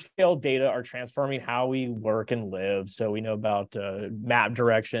large-scale data are transforming how we work and live. So we know about map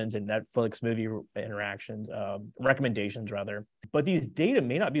directions and Netflix movie recommendations, rather. But these data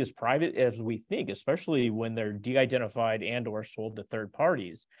may not be as private as we think, especially when they're de-identified and or sold to third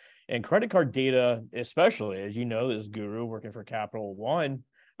parties. And credit card data, especially, as you know, this Guru working for Capital One,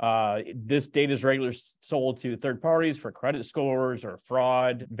 this data is regularly sold to third parties for credit scores or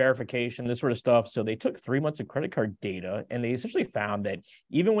fraud verification, this sort of stuff. So they took 3 months of credit card data, and they essentially found that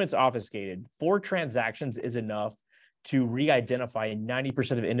even when it's obfuscated, 4 transactions is enough to re-identify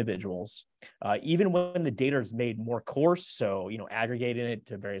 90% of individuals. Even when the data is made more coarse, so aggregating it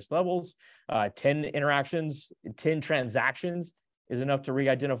to various levels, 10 transactions is enough to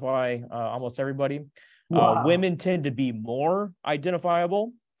re-identify almost everybody. Wow. Women tend to be more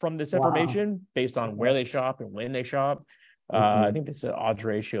identifiable from this information based on where they shop and when they shop. I think that's an odds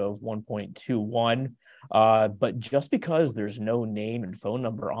ratio of 1.21. But just because there's no name and phone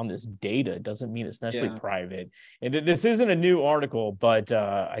number on this data doesn't mean it's necessarily private. And this isn't a new article, but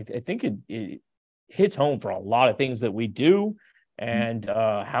I think hits home for a lot of things that we do and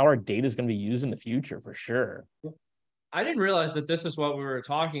how our data is going to be used in the future for sure. I didn't realize that this is what we were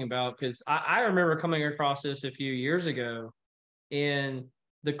talking about, because I remember coming across this a few years ago. And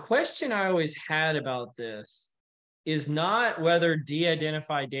the question I always had about this is not whether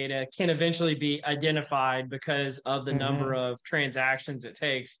de-identified data can eventually be identified because of the number of transactions it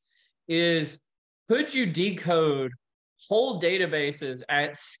takes, is could you decode whole databases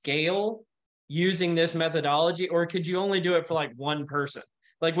at scale using this methodology, or could you only do it for like one person?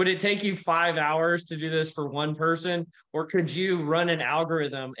 Like, would it take you 5 hours to do this for one person, or could you run an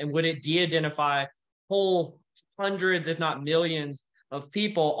algorithm and would it de-identify whole hundreds, if not millions, of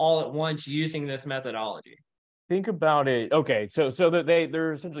people all at once using this methodology? Think about it. Okay, so that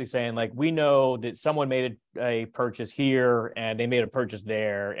they're essentially saying, like, we know that someone made a purchase here and they made a purchase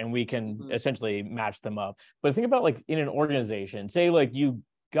there, and we can essentially match them up. But think about, like, in an organization, say like you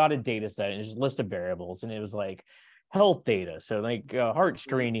got a data set and it's just a list of variables, and it was like health data, so like heart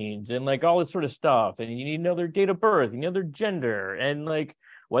screenings and like all this sort of stuff, and you need to know their date of birth, you know their gender, and like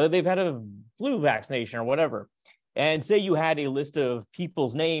whether they've had a flu vaccination or whatever. And say you had a list of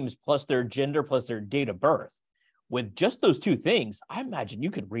people's names plus their gender plus their date of birth. With just those two things, I imagine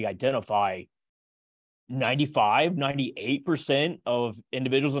you could re-identify 95, 98% of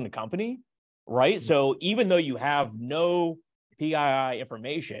individuals in the company, right? So even though you have no PII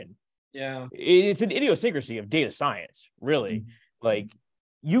information, it's an idiosyncrasy of data science, really. Like,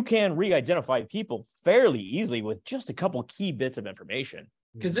 you can re-identify people fairly easily with just a couple key bits of information.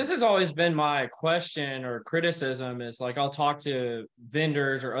 Because this has always been my question or criticism, is like, I'll talk to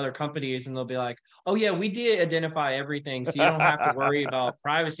vendors or other companies and they'll be like, oh yeah, we did identify everything, so you don't have to worry about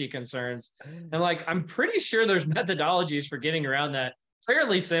privacy concerns. And like, I'm pretty sure there's methodologies for getting around that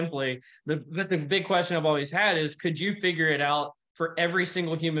fairly simply. But the big question I've always had is, could you figure it out for every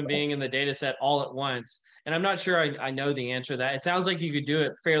single human being in the data set all at once? And I'm not sure I know the answer to that. It sounds like you could do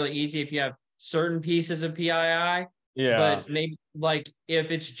it fairly easy if you have certain pieces of PII. Yeah. But maybe, like, if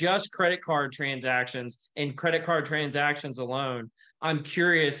it's just credit card transactions and credit card transactions alone, I'm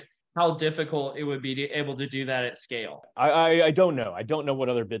curious how difficult it would be to able to do that at scale. I don't know. I don't know what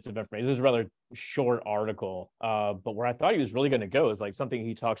other bits of information. This is a rather short article, but where I thought he was really going to go is like something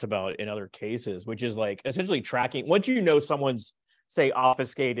he talks about in other cases, which is like essentially tracking. Once you know someone's, say,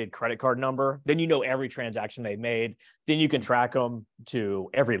 obfuscated credit card number, then you know every transaction they made. Then you can track them to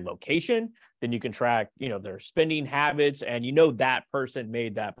every location. Then you can track, their spending habits, and that person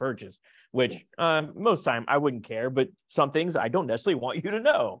made that purchase, which most time I wouldn't care, but some things I don't necessarily want you to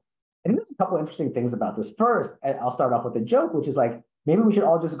know. I think there's a couple interesting things about this. First, I'll start off with a joke, which is like, maybe we should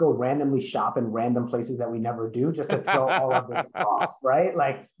all just go randomly shop in random places that we never do, just to throw all of this off, right?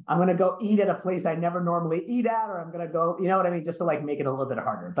 Like, I'm going to go eat at a place I never normally eat at, or I'm going to go, you know what I mean? Just to like make it a little bit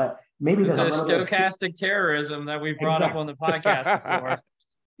harder. But maybe there's a little stochastic terrorism that we brought up on the podcast before.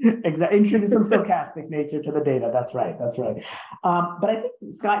 Exactly. Introduce some stochastic nature to the data. That's right. But I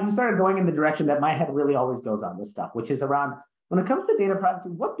think, Scott, you started going in the direction that my head really always goes on this stuff, which is around, when it comes to data privacy,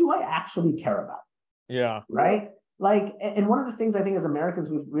 what do I actually care about? Yeah. Right? Like, and one of the things I think as Americans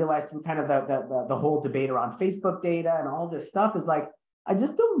we've realized through kind of the whole debate around Facebook data and all this stuff is like, I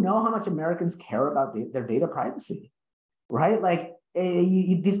just don't know how much Americans care about their data privacy, right? Like,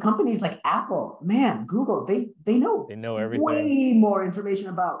 these companies like Apple, man, Google, they know everything, way more information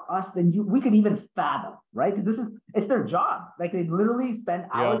about us than we could even fathom, right? Because it's their job. Like, they literally spend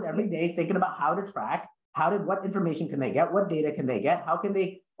hours every day thinking about how to track, what information can they get, what data can they get, how can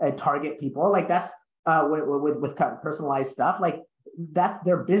they target people. Like, that's with personalized stuff, like that's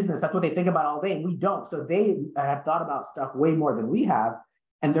their business. That's what they think about all day, and we don't. So they have thought about stuff way more than we have,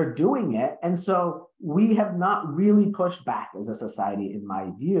 and they're doing it. And so we have not really pushed back as a society, in my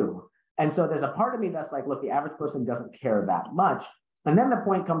view. And so there's a part of me that's like, look, the average person doesn't care that much. And then the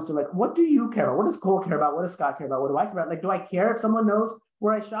point comes to like, what do you care about? What does Cole care about? What does Scott care about? What do I care about? Like, do I care if someone knows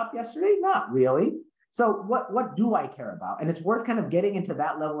where I shopped yesterday? Not really. So what do I care about? And it's worth kind of getting into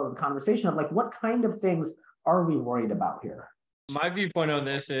that level of the conversation of like, what kind of things are we worried about here? My viewpoint on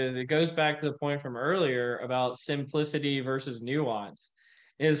this is, it goes back to the point from earlier about simplicity versus nuance.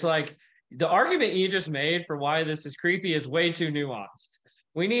 It's like, the argument you just made for why this is creepy is way too nuanced.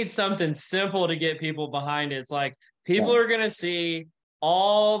 We need something simple to get people behind it. It's like, people are going to see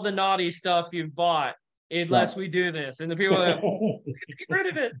all the naughty stuff you've bought unless we do this. And the people are like, get rid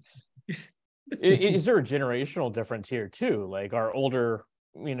of it. Is there a generational difference here too? Like, are older,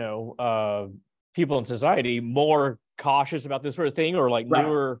 people in society more cautious about this sort of thing, or like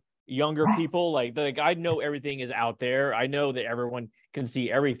newer, younger people? Like I know everything is out there. I know that everyone can see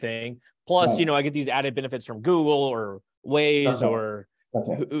everything. Plus, I get these added benefits from Google or Waze or That's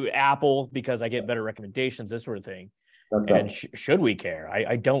right. Apple because I get better recommendations, this sort of thing. That's And right. should we care?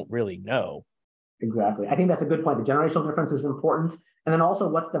 I don't really know. Exactly. I think that's a good point. The generational difference is important. And then also,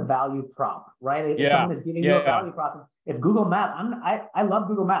 what's the value prop, right? If Yeah. someone is giving you a Yeah. value prop, if Google Maps, I love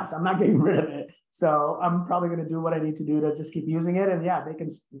Google Maps. I'm not getting rid of it. So I'm probably going to do what I need to do to just keep using it. And yeah,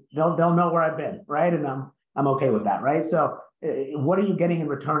 they'll know where I've been, right? And I'm okay with that, right? So what are you getting in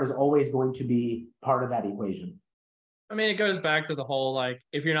return is always going to be part of that equation. I mean, it goes back to the whole, like,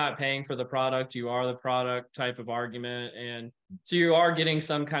 if you're not paying for the product, you are the product type of argument. And so you are getting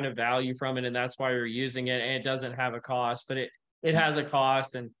some kind of value from it, and that's why you're using it. And it doesn't have a cost, but it has a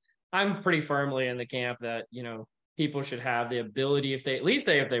cost. And I'm pretty firmly in the camp that, people should have the ability, if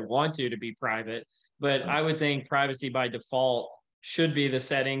they want to be private. But I would think privacy by default should be the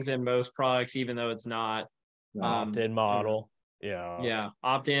settings in most products, even though it's not. Opt-in model. Yeah. Yeah.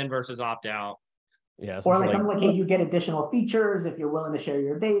 Opt-in versus opt-out. Yeah. Or like something like, hey, you get additional features if you're willing to share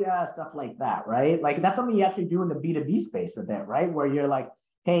your data, stuff like that, right? Like that's something you actually do in the B2B space a bit, right? Where you're like,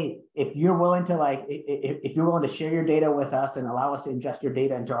 hey, if you're willing to if you're willing to share your data with us and allow us to ingest your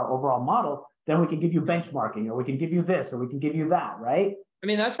data into our overall model, then we can give you benchmarking, or we can give you this, or we can give you that, right? I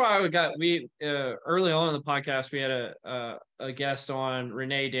mean, that's why we early on in the podcast, we had a guest on,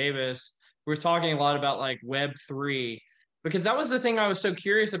 Renee Davis. We were talking a lot about like Web3, because that was the thing I was so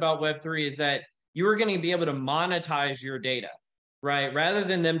curious about Web3, is that you were going to be able to monetize your data, right? Rather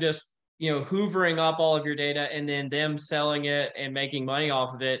than them just, hoovering up all of your data and then them selling it and making money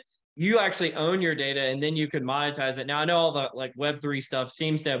off of it. You actually own your data, and then you could monetize it. Now, I know all the like Web3 stuff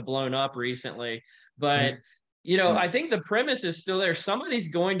seems to have blown up recently, but I think the premise is still there. Somebody's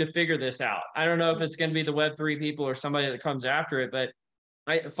going to figure this out. I don't know if it's going to be the Web3 people or somebody that comes after it, but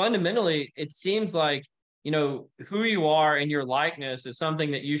fundamentally, it seems like, who you are and your likeness is something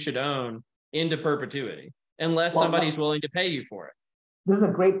that you should own into perpetuity, unless somebody's willing to pay you for it. This is a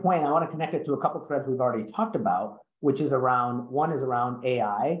great point. I want to connect it to a couple of threads we've already talked about, which is one is around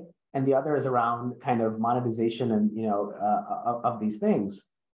AI, and the other is around kind of monetization and of these things.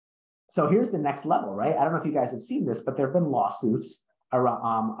 So here's the next level, right? I don't know if you guys have seen this, but there have been lawsuits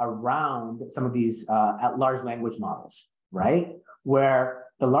around some of these large language models, right? Where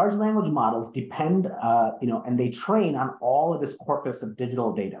the large language models depend, and they train on all of this corpus of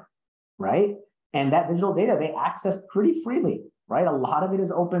digital data, right? And that digital data they access pretty freely, right? A lot of it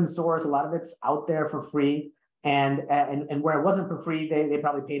is open source, a lot of it's out there for free. And where it wasn't for free, they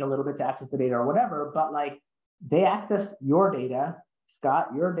probably paid a little bit to access the data or whatever, but like they accessed your data, Scott,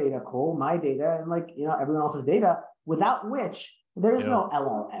 your data, Cole, my data, and like, everyone else's data, without which there is no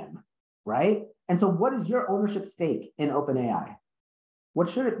LLM, right? And so what is your ownership stake in OpenAI? What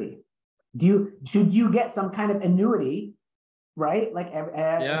should it be? Should you get some kind of annuity, right? Like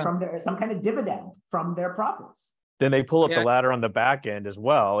from some kind of dividend from their profits? Then they pull up the ladder on the back end as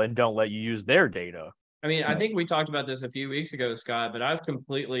well and don't let you use their data. I mean, I think we talked about this a few weeks ago, Scott, but I've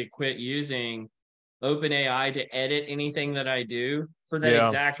completely quit using OpenAI to edit anything that I do for that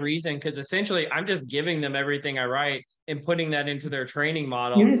exact reason. Because essentially, I'm just giving them everything I write and putting that into their training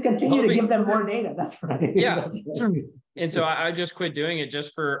model. You just continue to give them more data. That's right. Yeah. That's right. And so I just quit doing it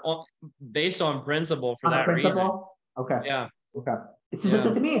just based on principle for that reason. Okay. Yeah. Okay. So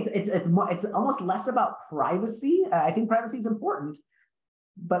to me, it's almost less about privacy. I think privacy is important,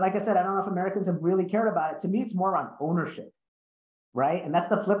 but like I said, I don't know if Americans have really cared about it. To me, it's more around ownership, right? And that's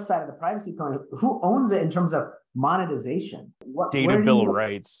the flip side of the privacy coin. Who owns it in terms of monetization? Data bill of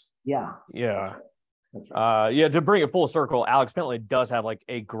rights. Yeah. Yeah. That's right. To bring it full circle, Alex Bentley does have like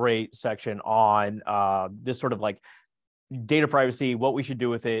a great section on this sort of like data privacy, what we should do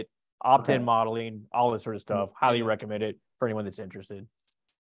with it, opt-in modeling, all this sort of stuff. Highly recommend it for anyone that's interested.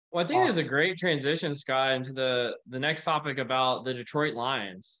 Well, I think it's a great transition, Scott, into the next topic about the Detroit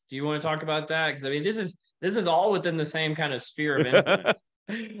Lions. Do you want to talk about that? Because I mean, this is all within the same kind of sphere of influence.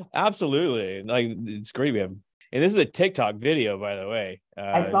 Absolutely, like it's great. We have, and this is a TikTok video, by the way.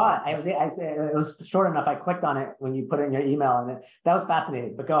 I saw it. It was short enough. I clicked on it when you put it in your email, and that was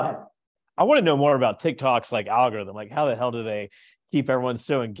fascinating. But go ahead. I want to know more about TikTok's like algorithm. Like, how the hell do they keep everyone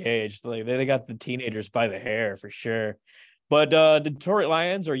so engaged? Like, they got the teenagers by the hair for sure. But the Detroit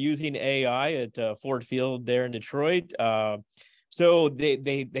Lions are using AI at Ford Field there in Detroit. So they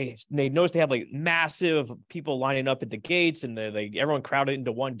noticed they have like massive people lining up at the gates, and everyone crowded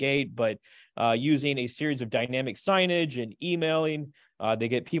into one gate. But using a series of dynamic signage and emailing, they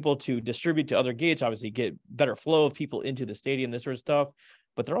get people to distribute to other gates. Obviously, get better flow of people into the stadium, this sort of stuff.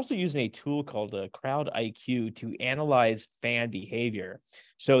 But they're also using a tool called Crowd IQ to analyze fan behavior.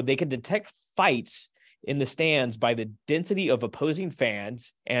 So they can detect fights in the stands by the density of opposing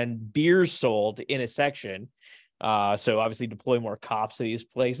fans and beers sold in a section. So obviously deploy more cops to these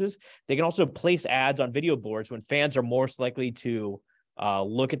places. They can also place ads on video boards when fans are more likely to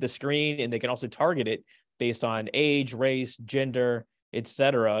look at the screen, and they can also target it based on age, race, gender,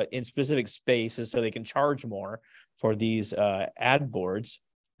 etc., in specific spaces, so they can charge more for these ad boards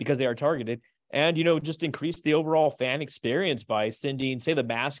because they are targeted. And, just increase the overall fan experience by sending, say, the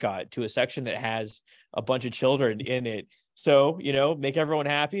mascot to a section that has a bunch of children in it. So, make everyone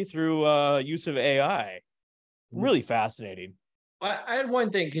happy through use of AI. Really fascinating. I had one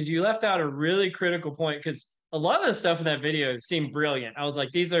thing, because you left out a really critical point, because a lot of the stuff in that video seemed brilliant. I was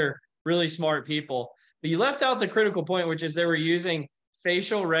like, these are really smart people. But you left out the critical point, which is they were using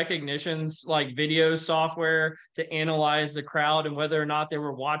facial recognitions, like video software, to analyze the crowd and whether or not they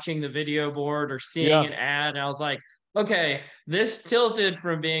were watching the video board or seeing an ad. And I was like, okay, this tilted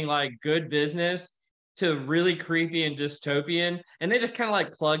from being like good business to really creepy and dystopian. And they just kind of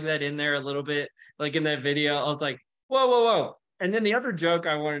like plug that in there a little bit, like in that video. I was like, whoa, whoa, whoa. And then the other joke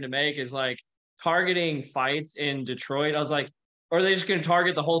I wanted to make is like targeting fights in Detroit. I was like, are they just going to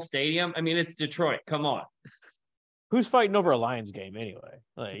target the whole stadium? I mean, it's Detroit. Come on. Who's fighting over a Lions game anyway?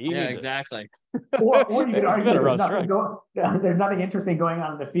 Exactly. Or you could argue there's nothing interesting going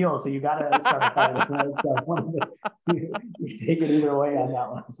on in the field, so you got to start a fight. Right? So you take it either way on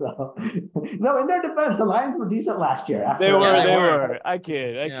that one. So no, in their defense, the Lions were decent last year. They were. I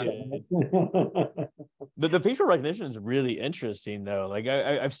kid. The facial recognition is really interesting, though. Like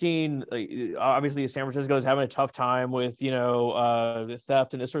I've seen, obviously San Francisco is having a tough time with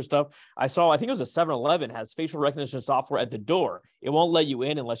theft and this sort of stuff. I think it was a 7-Eleven has facial recognition software at the door. It won't let you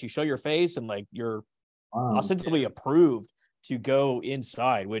in unless you show your face and like you're ostensibly approved to go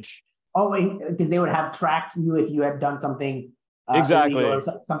inside. Which because they would have tracked you if you had done something exactly or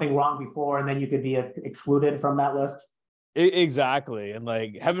something wrong before, and then you could be excluded from that list. Exactly. And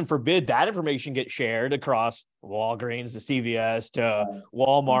like, heaven forbid that information gets shared across Walgreens to CVS to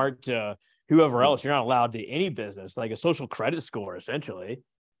Walmart to whoever else. You're not allowed to any business, like a social credit score, essentially.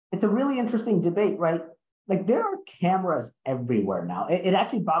 It's a really interesting debate, right? Like there are cameras everywhere now. It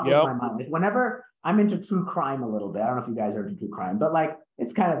actually boggles my mind. Like whenever I'm into true crime a little bit, I don't know if you guys are into true crime, but like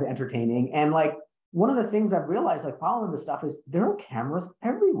it's kind of entertaining. And like one of the things I've realized, like following this stuff, is there are cameras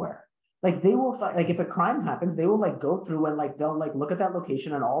everywhere. Like they will like if a crime happens, they will like go through and like they'll like look at that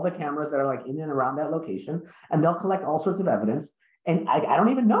location and all the cameras that are like in and around that location, and they'll collect all sorts of evidence. And I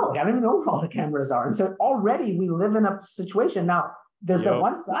don't even know. I don't even know where all the cameras are. And so already we live in a situation now. There's the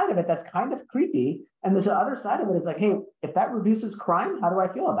one side of it that's kind of creepy, and there's the other side of it is like, hey, if that reduces crime, how do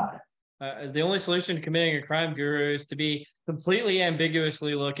I feel about it? The only solution to committing a crime, Guru, is to be completely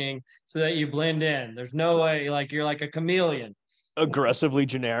ambiguously looking so that you blend in. There's no way, like you're like a chameleon. Aggressively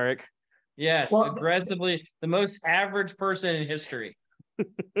generic. Yes, aggressively, the most average person in history. I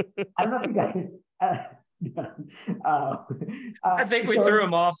don't know if you guys. I think we threw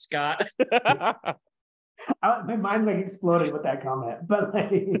him off, Scott. My mind like exploded with that comment, but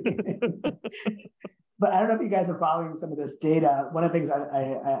like, but I don't know if you guys are following some of this data. One of the things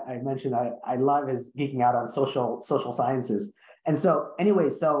I mentioned I love is geeking out on social sciences. And so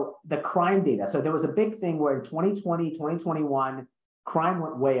anyway, so the crime data. So there was a big thing where in 2020, 2021, crime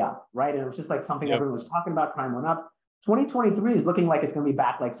went way up, right? And it was just like something everyone was talking about, crime went up. 2023 is looking like it's going to be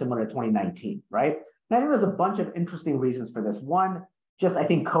back like similar to 2019, right? And I think there's a bunch of interesting reasons for this. One, just I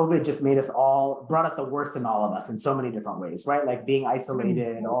think COVID just made us all, brought up the worst in all of us in so many different ways, right? Like being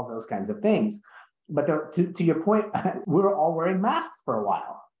isolated and all those kinds of things. But to your point, we were all wearing masks for a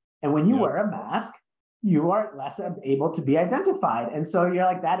while. And when you wear a mask, you are less able to be identified. And so you're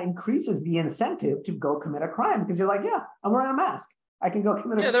like, that increases the incentive to go commit a crime because you're like, yeah, I'm wearing a mask. I can go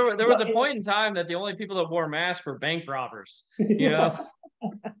commit a crime. Yeah, there was a point in time that the only people that wore masks were bank robbers, you know?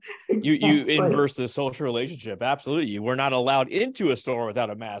 You inverse the social relationship. Absolutely. You were not allowed into a store without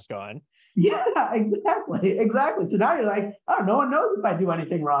a mask on. Yeah, exactly. So now you're like, oh, no one knows if I do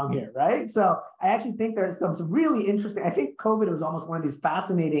anything wrong here, right? So I actually think there's some really interesting, I think COVID was almost one of these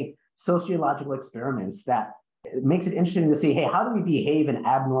fascinating sociological experiments that it makes it interesting to see, hey, how do we behave in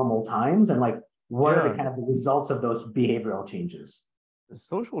abnormal times? And like, what are the kind of the results of those behavioral changes? The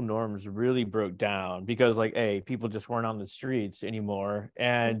social norms really broke down because like, people just weren't on the streets anymore.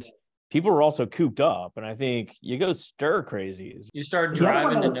 And people were also cooped up. And I think you go stir crazy. You start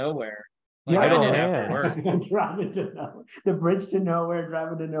driving to nowhere. Like, I didn't have to work. Driving to nowhere, the bridge to nowhere,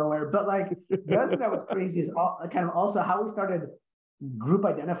 driving to nowhere. But like the other thing that was crazy is kind of also how we started group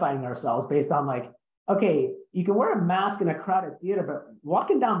identifying ourselves based on like, okay, you can wear a mask in a crowded theater, but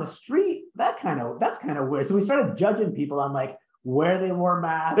walking down the street, that's kind of weird. So we started judging people on like where they wore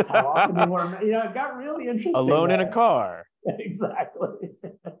masks, how often they wore masks. It got really interesting. Alone in a car. Exactly.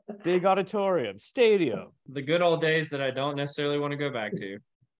 Big auditorium, stadium. The good old days that I don't necessarily want to go back to.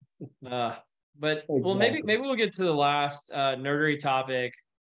 But well, maybe we'll get to the last nerdery topic.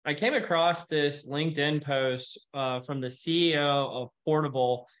 I came across this LinkedIn post from the CEO of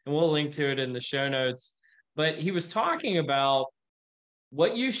Portable, and we'll link to it in the show notes. But he was talking about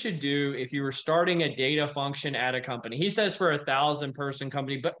what you should do if you were starting a data function at a company. He says for 1,000-person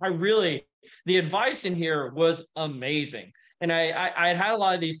company, but the advice in here was amazing. And I had a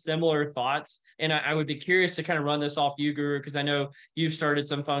lot of these similar thoughts, and I would be curious to kind of run this off you, Guru, because I know you've started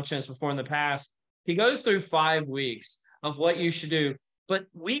some functions before in the past. He goes through 5 weeks of what you should do. But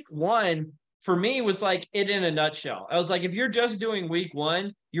week 1 for me was like it in a nutshell. I was like, if you're just doing week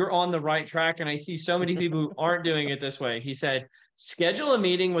 1, you're on the right track. And I see so many people who aren't doing it this way. He said, schedule a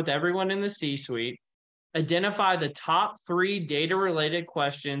meeting with everyone in the C-suite, identify the top 3 data-related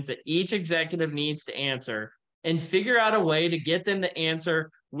questions that each executive needs to answer, and figure out a way to get them to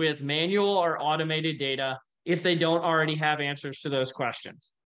answer with manual or automated data if they don't already have answers to those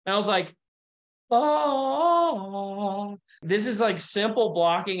questions. And I was like, oh, this is like simple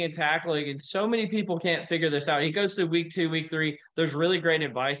blocking and tackling, and so many people can't figure this out. He goes through week 2, week 3. There's really great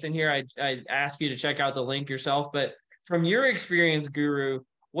advice in here. I ask you to check out the link yourself, but from your experience, Guru,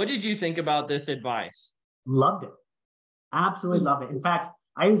 what did you think about this advice? Loved it. Absolutely loved it. In fact,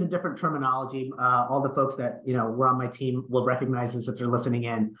 I use a different terminology. All the folks that were on my team will recognize this if they're listening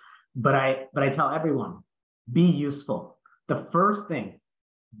in. But I tell everyone, be useful. The first thing,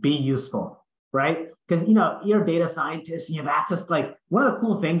 be useful, right? Because you're a data scientist, you have access. Like, one of the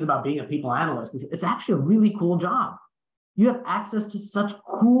cool things about being a people analyst is it's actually a really cool job. You have access to such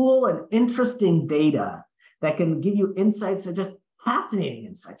cool and interesting data that can give you insights that are just fascinating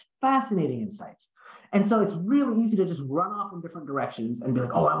insights. And so it's really easy to just run off in different directions and be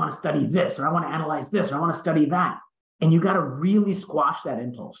like, oh, I want to study this, or I want to analyze this, or I want to study that. And you got to really squash that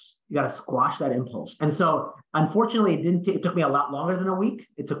impulse. And so unfortunately, it took me a lot longer than a week.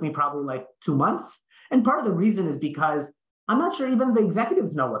 It took me probably like 2 months. And part of the reason is because I'm not sure even the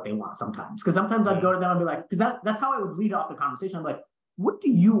executives know what they want sometimes. Because sometimes I'd go to them and be like, because that's how I would lead off the conversation. I'm like, what do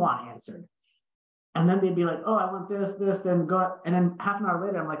you want answered? And then they'd be like, oh, I want this, then go. And then half an hour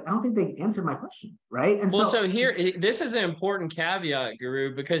later, I'm like, I don't think they answered my question, right? And so here, this is an important caveat,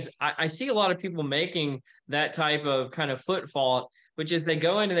 Guru, because I see a lot of people making that type of kind of foot fault, which is they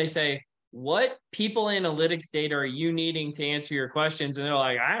go in and they say, what people analytics data are you needing to answer your questions? And they're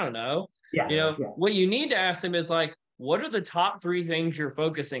like, I don't know. What you need to ask them is like, what are the top 3 things you're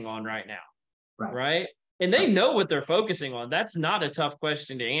focusing on right now? Right? And they know what they're focusing on. That's not a tough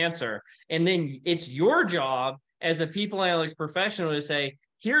question to answer. And then it's your job as a people analytics professional to say,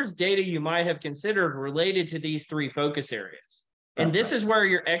 here's data you might have considered related to these 3 focus areas. And this is where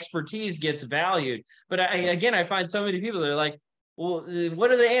your expertise gets valued. But I find so many people that are like, well, what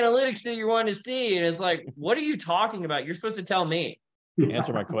are the analytics that you want to see? And it's like, what are you talking about? You're supposed to tell me.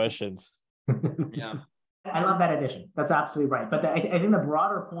 Answer my questions. Yeah. I love that addition. That's absolutely right. But I think the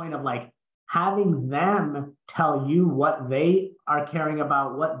broader point of like, having them tell you what they are caring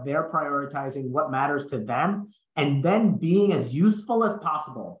about, what they're prioritizing, what matters to them, and then being as useful as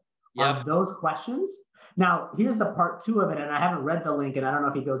possible on those questions. Now, here's the part 2 of it, and I haven't read the link, and I don't know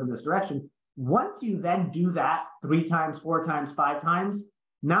if he goes in this direction. Once you then do that 3 times, 4 times, 5 times,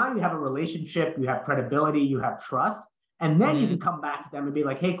 now you have a relationship, you have credibility, you have trust, and then you can come back to them and be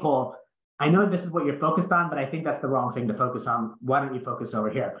like, hey, Cole, I know this is what you're focused on, but I think that's the wrong thing to focus on. Why don't you focus over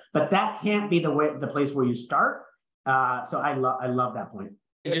here? But that can't be the place where you start. So I love that point.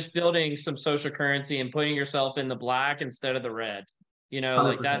 Just building some social currency and putting yourself in the black instead of the red.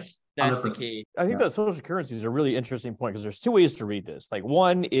 Like that's 100%. The key. I think that social currency is a really interesting point because there's 2 ways to read this. Like,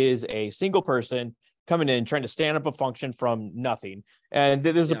 one is a single person coming in, trying to stand up a function from nothing. And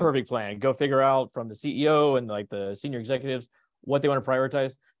this is a perfect plan. Go figure out from the CEO and like the senior executives what they want to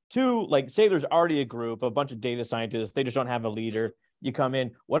prioritize. 2, like, say there's already a group, a bunch of data scientists, they just don't have a leader. You come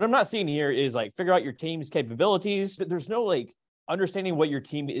in. What I'm not seeing here is like figure out your team's capabilities. There's no like understanding what your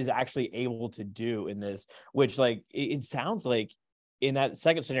team is actually able to do in this, which like it sounds like in that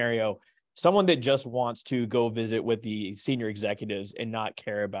second scenario, someone that just wants to go visit with the senior executives and not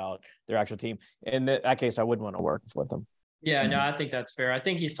care about their actual team. In that case, I wouldn't want to work with them. Yeah, no, I think that's fair. I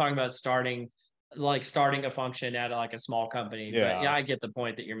think he's talking about starting a function at like a small company. Yeah. But yeah, I get the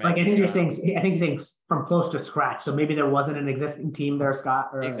point that you're making. Like I think he's saying from close to scratch. So maybe there wasn't an existing team there, Scott.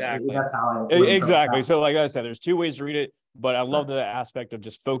 Exactly. That's how exactly. So like I said, there's 2 ways to read it, but I love the aspect of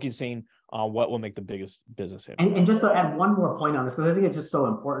just focusing on what will make the biggest business hit. And just to add one more point on this, because I think it's just so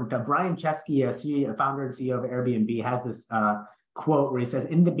important. Brian Chesky, a founder and CEO of Airbnb, has this quote where he says,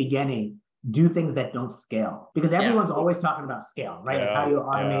 in the beginning, do things that don't scale, because everyone's always talking about scale, right? Like how do you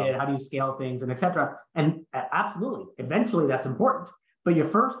automate it? How do you scale things, and et cetera? And absolutely, eventually that's important. But your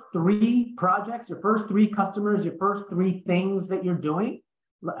first 3 projects, your first 3 customers, your first 3 things that you're doing,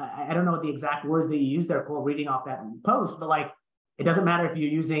 I don't know the exact words that you use there, Cole, reading off that post, but like, it doesn't matter if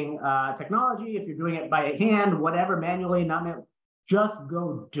you're using technology, if you're doing it by hand, whatever, manually, not manually, just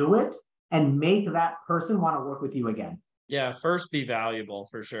go do it and make that person want to work with you again. Yeah, first be valuable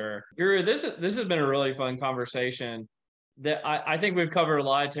for sure. Guru, this has been a really fun conversation. That I think we've covered a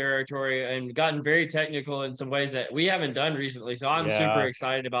lot of territory and gotten very technical in some ways that we haven't done recently. So I'm super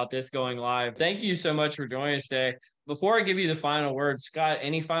excited about this going live. Thank you so much for joining us today. Before I give you the final words, Scott,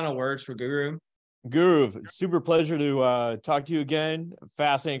 any final words for Guru? Guru, super pleasure to talk to you again.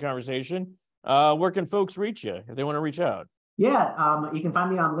 Fascinating conversation. Where can folks reach you if they want to reach out? Yeah, you can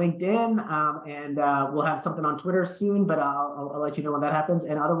find me on LinkedIn, and we'll have something on Twitter soon, but I'll let you know when that happens.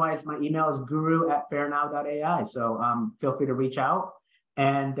 And otherwise, my email is guru@fairnow.ai. So feel free to reach out,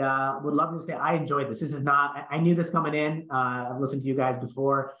 and would love to say I enjoyed this. This is not, I knew this coming in. I've listened to you guys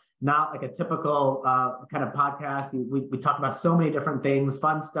before, not like a typical kind of podcast. We talk about so many different things,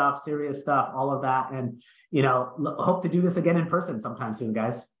 fun stuff, serious stuff, all of that. And, hope to do this again in person sometime soon,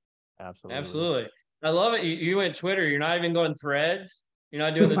 guys. Absolutely. I love it. You went Twitter. You're not even going Threads. You're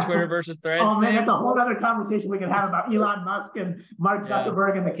not doing the Twitter versus Threads. Oh man, that's a whole other conversation we can have about Elon Musk and Mark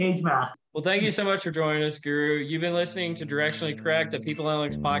Zuckerberg and the cage mask. Well, thank you so much for joining us, Guru. You've been listening to Directionally Correct, a People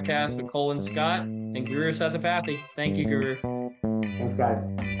Analytics podcast with Cole and Scott and Guru Sethupathy. Thank you, Guru. Thanks, guys.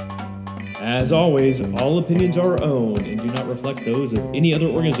 As always, all opinions are our own and do not reflect those of any other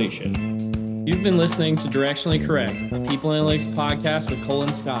organization. You've been listening to Directionally Correct, a People Analytics podcast with Cole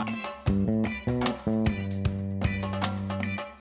and Scott.